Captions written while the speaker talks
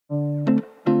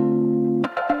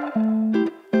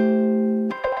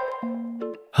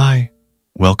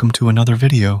Welcome to another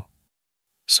video.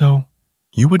 So,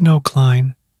 you would know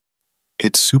Cline.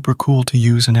 It's super cool to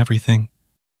use and everything.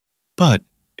 But,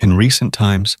 in recent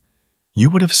times,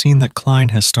 you would have seen that Cline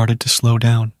has started to slow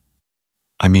down.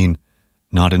 I mean,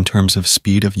 not in terms of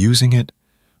speed of using it,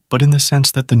 but in the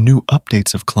sense that the new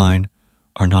updates of Cline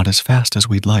are not as fast as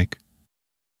we'd like.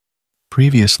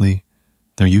 Previously,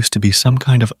 there used to be some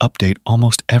kind of update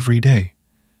almost every day,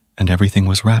 and everything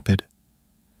was rapid.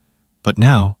 But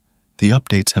now, the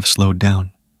updates have slowed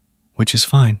down, which is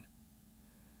fine.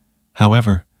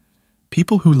 However,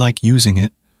 people who like using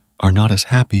it are not as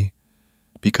happy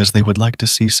because they would like to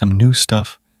see some new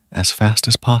stuff as fast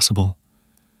as possible,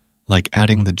 like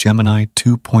adding the Gemini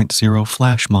 2.0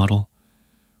 Flash model,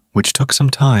 which took some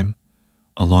time,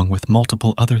 along with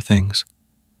multiple other things.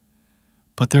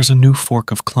 But there's a new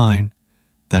fork of Cline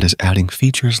that is adding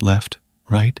features left,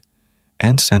 right,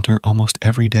 and center almost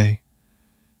every day,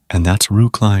 and that's Roo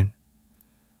Cline.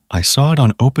 I saw it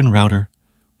on OpenRouter,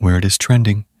 where it is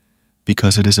trending,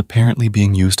 because it is apparently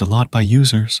being used a lot by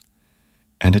users,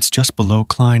 and it's just below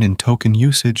Cline in token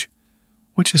usage,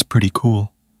 which is pretty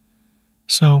cool.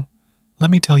 So, let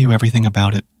me tell you everything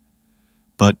about it.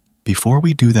 But before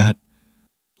we do that,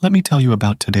 let me tell you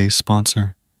about today's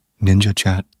sponsor,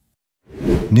 NinjaChat.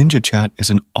 NinjaChat is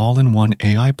an all-in-one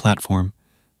AI platform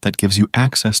that gives you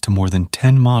access to more than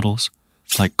 10 models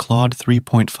like Claude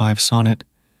 3.5 Sonnet,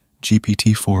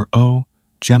 GPT-4o,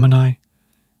 Gemini,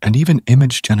 and even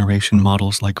image generation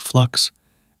models like Flux,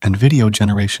 and video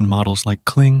generation models like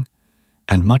Kling,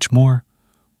 and much more,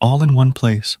 all in one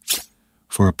place,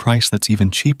 for a price that's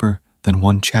even cheaper than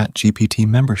one ChatGPT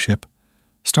membership,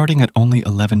 starting at only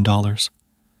 $11.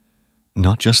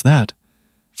 Not just that,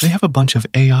 they have a bunch of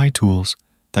AI tools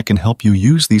that can help you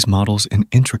use these models in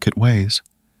intricate ways.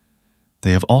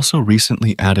 They have also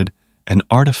recently added an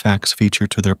artifacts feature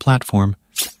to their platform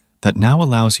that now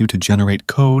allows you to generate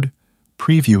code,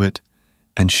 preview it,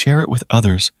 and share it with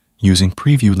others using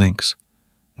preview links,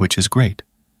 which is great.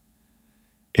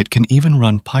 It can even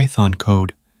run Python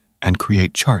code and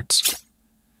create charts.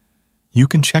 You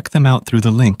can check them out through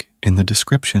the link in the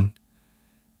description,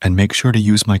 and make sure to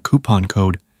use my coupon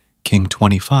code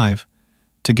KING25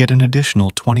 to get an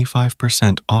additional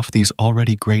 25% off these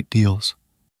already great deals.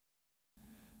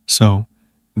 So,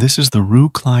 this is the Roo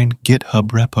Cline GitHub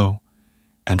repo,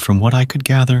 and from what I could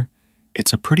gather,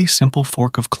 it's a pretty simple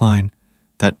fork of Cline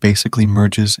that basically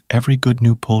merges every good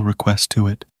new pull request to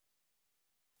it.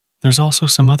 There's also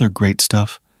some other great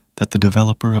stuff that the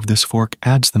developer of this fork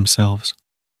adds themselves.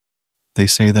 They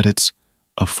say that it's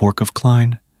a fork of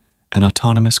Cline, an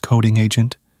autonomous coding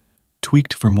agent,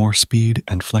 tweaked for more speed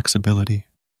and flexibility.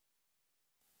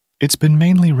 It's been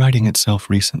mainly writing itself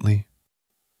recently,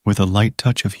 with a light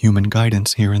touch of human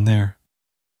guidance here and there.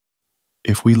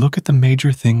 If we look at the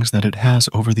major things that it has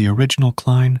over the original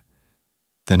Cline,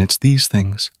 then it's these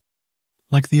things,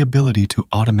 like the ability to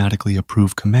automatically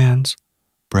approve commands,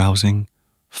 browsing,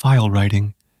 file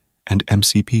writing, and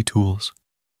MCP tools.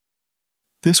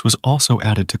 This was also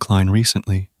added to Cline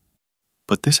recently,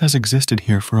 but this has existed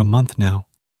here for a month now.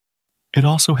 It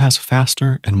also has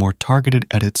faster and more targeted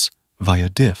edits via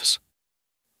diffs.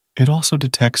 It also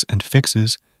detects and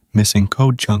fixes missing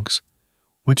code chunks,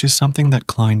 which is something that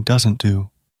Cline doesn't do.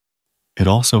 It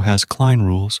also has Cline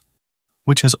rules,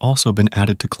 which has also been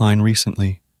added to Cline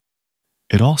recently.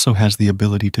 It also has the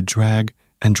ability to drag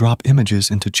and drop images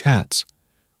into chats,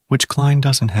 which Cline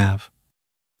doesn't have.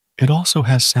 It also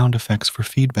has sound effects for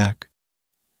feedback.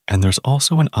 And there's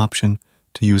also an option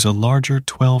to use a larger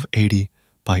 1280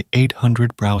 by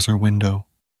 800 browser window.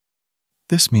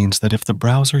 This means that if the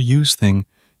browser use thing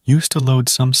used to load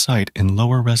some site in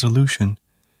lower resolution,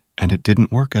 and it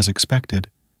didn't work as expected,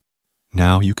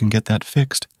 now you can get that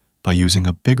fixed by using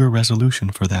a bigger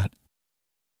resolution for that.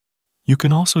 You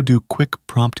can also do quick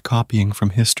prompt copying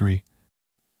from history,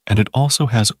 and it also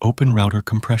has OpenRouter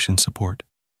compression support.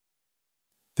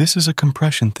 This is a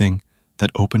compression thing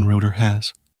that OpenRouter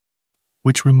has,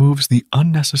 which removes the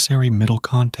unnecessary middle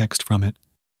context from it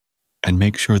and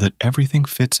makes sure that everything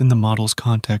fits in the model's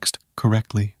context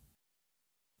correctly.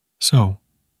 So,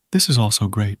 this is also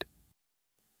great.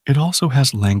 It also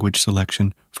has language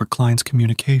selection for Cline's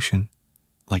communication,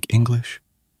 like English,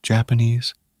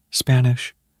 Japanese,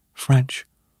 Spanish, French,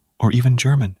 or even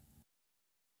German.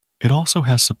 It also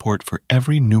has support for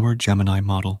every newer Gemini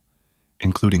model,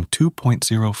 including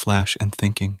 2.0 Flash and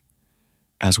Thinking,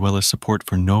 as well as support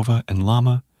for Nova and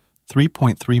Llama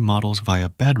 3.3 models via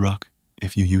Bedrock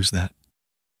if you use that.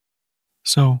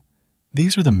 So,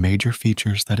 these are the major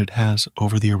features that it has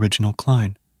over the original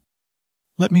Cline.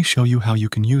 Let me show you how you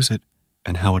can use it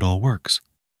and how it all works.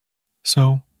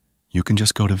 So, You can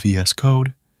just go to VS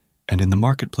Code and in the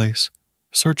marketplace,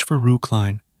 search for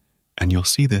RooCline, and you'll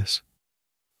see this.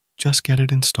 Just get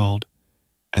it installed,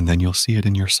 and then you'll see it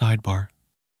in your sidebar.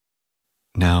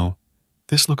 Now,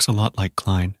 this looks a lot like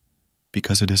Cline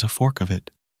because it is a fork of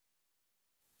it.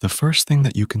 The first thing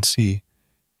that you can see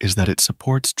is that it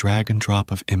supports drag and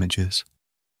drop of images.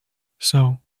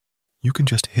 So, you can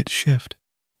just hit Shift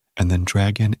and then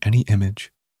drag in any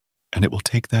image, and it will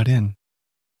take that in,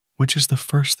 which is the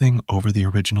first thing over the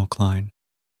original Cline.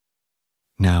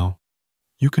 Now,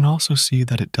 you can also see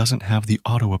that it doesn't have the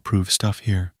auto-approve stuff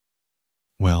here.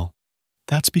 Well,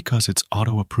 that's because its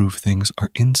auto-approve things are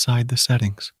inside the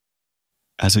settings,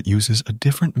 as it uses a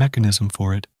different mechanism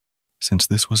for it since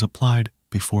this was applied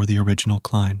before the original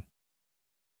Cline.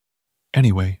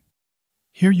 Anyway,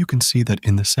 here you can see that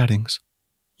in the settings,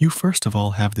 you first of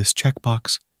all have this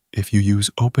checkbox if you use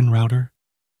OpenRouter,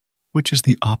 which is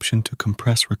the option to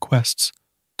compress requests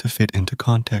to fit into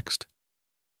context.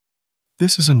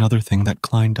 This is another thing that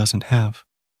Cline doesn't have.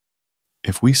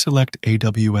 If we select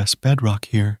AWS Bedrock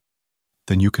here,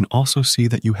 then you can also see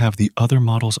that you have the other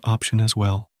models option as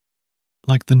well,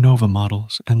 like the Nova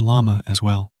models and Llama as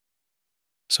well.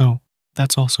 So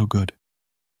that's also good.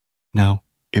 Now,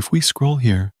 if we scroll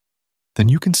here, then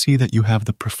you can see that you have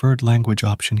the preferred language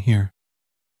option here.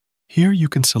 Here you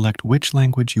can select which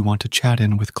language you want to chat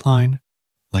in with Cline,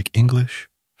 like English,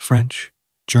 French,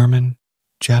 German,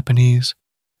 Japanese,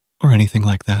 or anything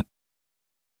like that.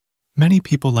 Many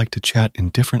people like to chat in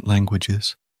different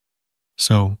languages,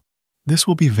 so this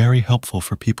will be very helpful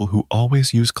for people who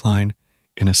always use Cline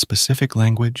in a specific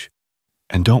language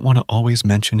and don't want to always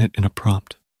mention it in a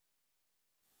prompt.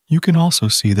 You can also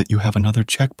see that you have another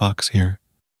checkbox here,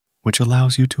 which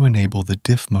allows you to enable the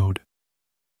diff mode.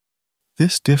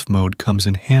 This diff mode comes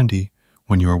in handy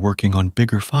when you are working on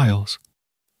bigger files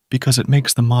because it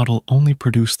makes the model only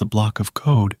produce the block of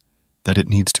code that it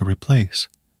needs to replace,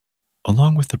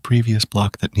 along with the previous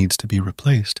block that needs to be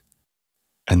replaced,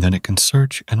 and then it can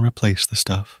search and replace the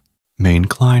stuff. Main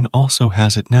Cline also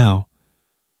has it now,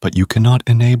 but you cannot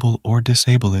enable or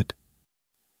disable it.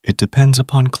 It depends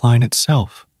upon Cline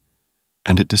itself,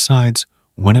 and it decides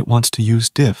when it wants to use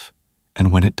diff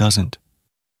and when it doesn't.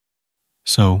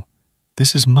 So,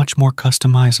 this is much more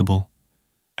customizable,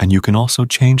 and you can also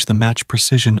change the match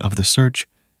precision of the search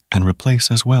and replace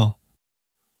as well,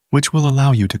 which will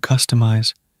allow you to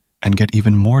customize and get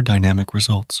even more dynamic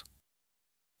results.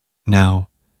 Now,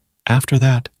 after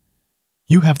that,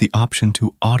 you have the option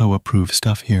to auto-approve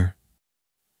stuff here.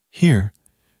 Here,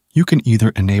 you can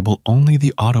either enable only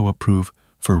the auto-approve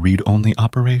for read-only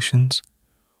operations,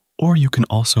 or you can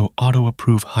also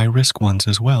auto-approve high-risk ones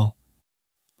as well,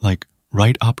 like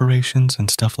write operations and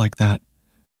stuff like that.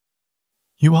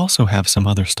 You also have some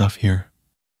other stuff here,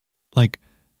 like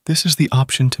this is the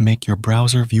option to make your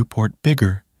browser viewport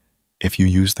bigger if you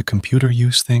use the computer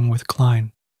use thing with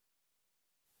Cline.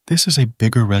 This is a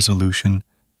bigger resolution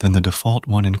than the default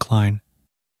one in Cline,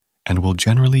 and will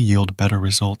generally yield better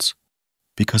results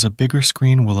because a bigger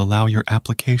screen will allow your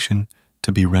application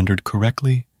to be rendered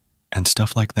correctly and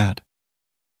stuff like that.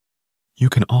 You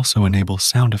can also enable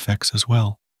sound effects as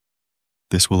well.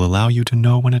 This will allow you to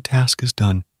know when a task is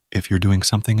done if you're doing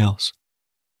something else.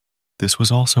 This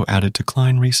was also added to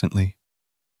Cline recently.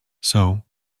 So,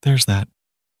 there's that.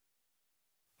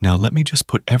 Now let me just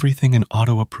put everything in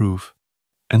auto-approve,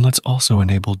 and let's also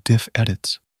enable diff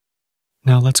edits.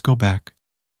 Now let's go back,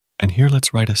 and here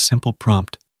let's write a simple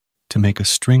prompt to make a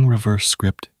string reverse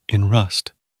script in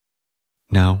Rust.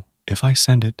 Now, if I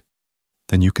send it,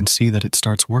 then you can see that it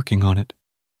starts working on it.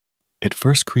 It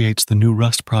first creates the new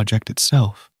Rust project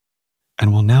itself,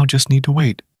 and will now just need to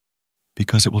wait,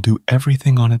 because it will do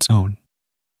everything on its own.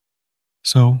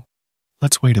 So,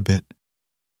 let's wait a bit,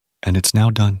 and it's now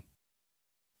done.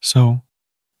 So,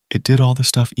 it did all the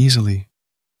stuff easily,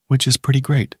 which is pretty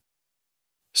great.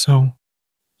 So,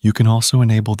 you can also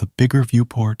enable the bigger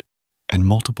viewport and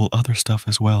multiple other stuff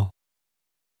as well.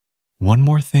 One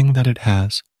more thing that it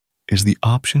has is the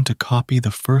option to copy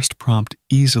the first prompt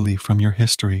easily from your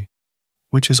history,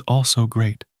 which is also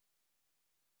great.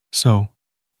 So,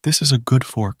 this is a good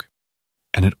fork,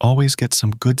 and it always gets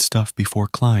some good stuff before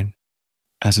Cline,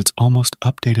 as it's almost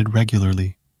updated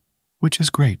regularly, which is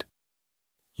great.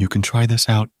 You can try this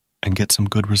out and get some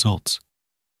good results.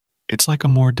 It's like a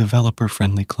more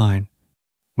developer-friendly Cline,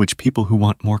 which people who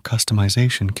want more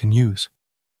customization can use.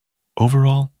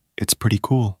 Overall, it's pretty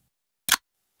cool.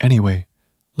 Anyway,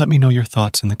 let me know your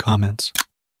thoughts in the comments.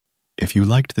 If you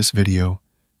liked this video,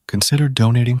 consider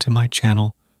donating to my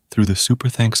channel through the Super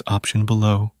Thanks option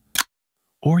below,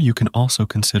 or you can also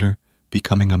consider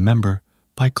becoming a member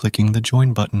by clicking the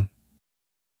Join button.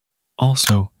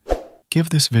 Also, give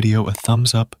this video a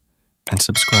thumbs up and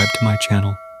subscribe to my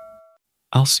channel.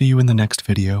 I'll see you in the next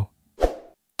video.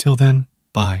 Till then,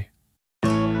 bye.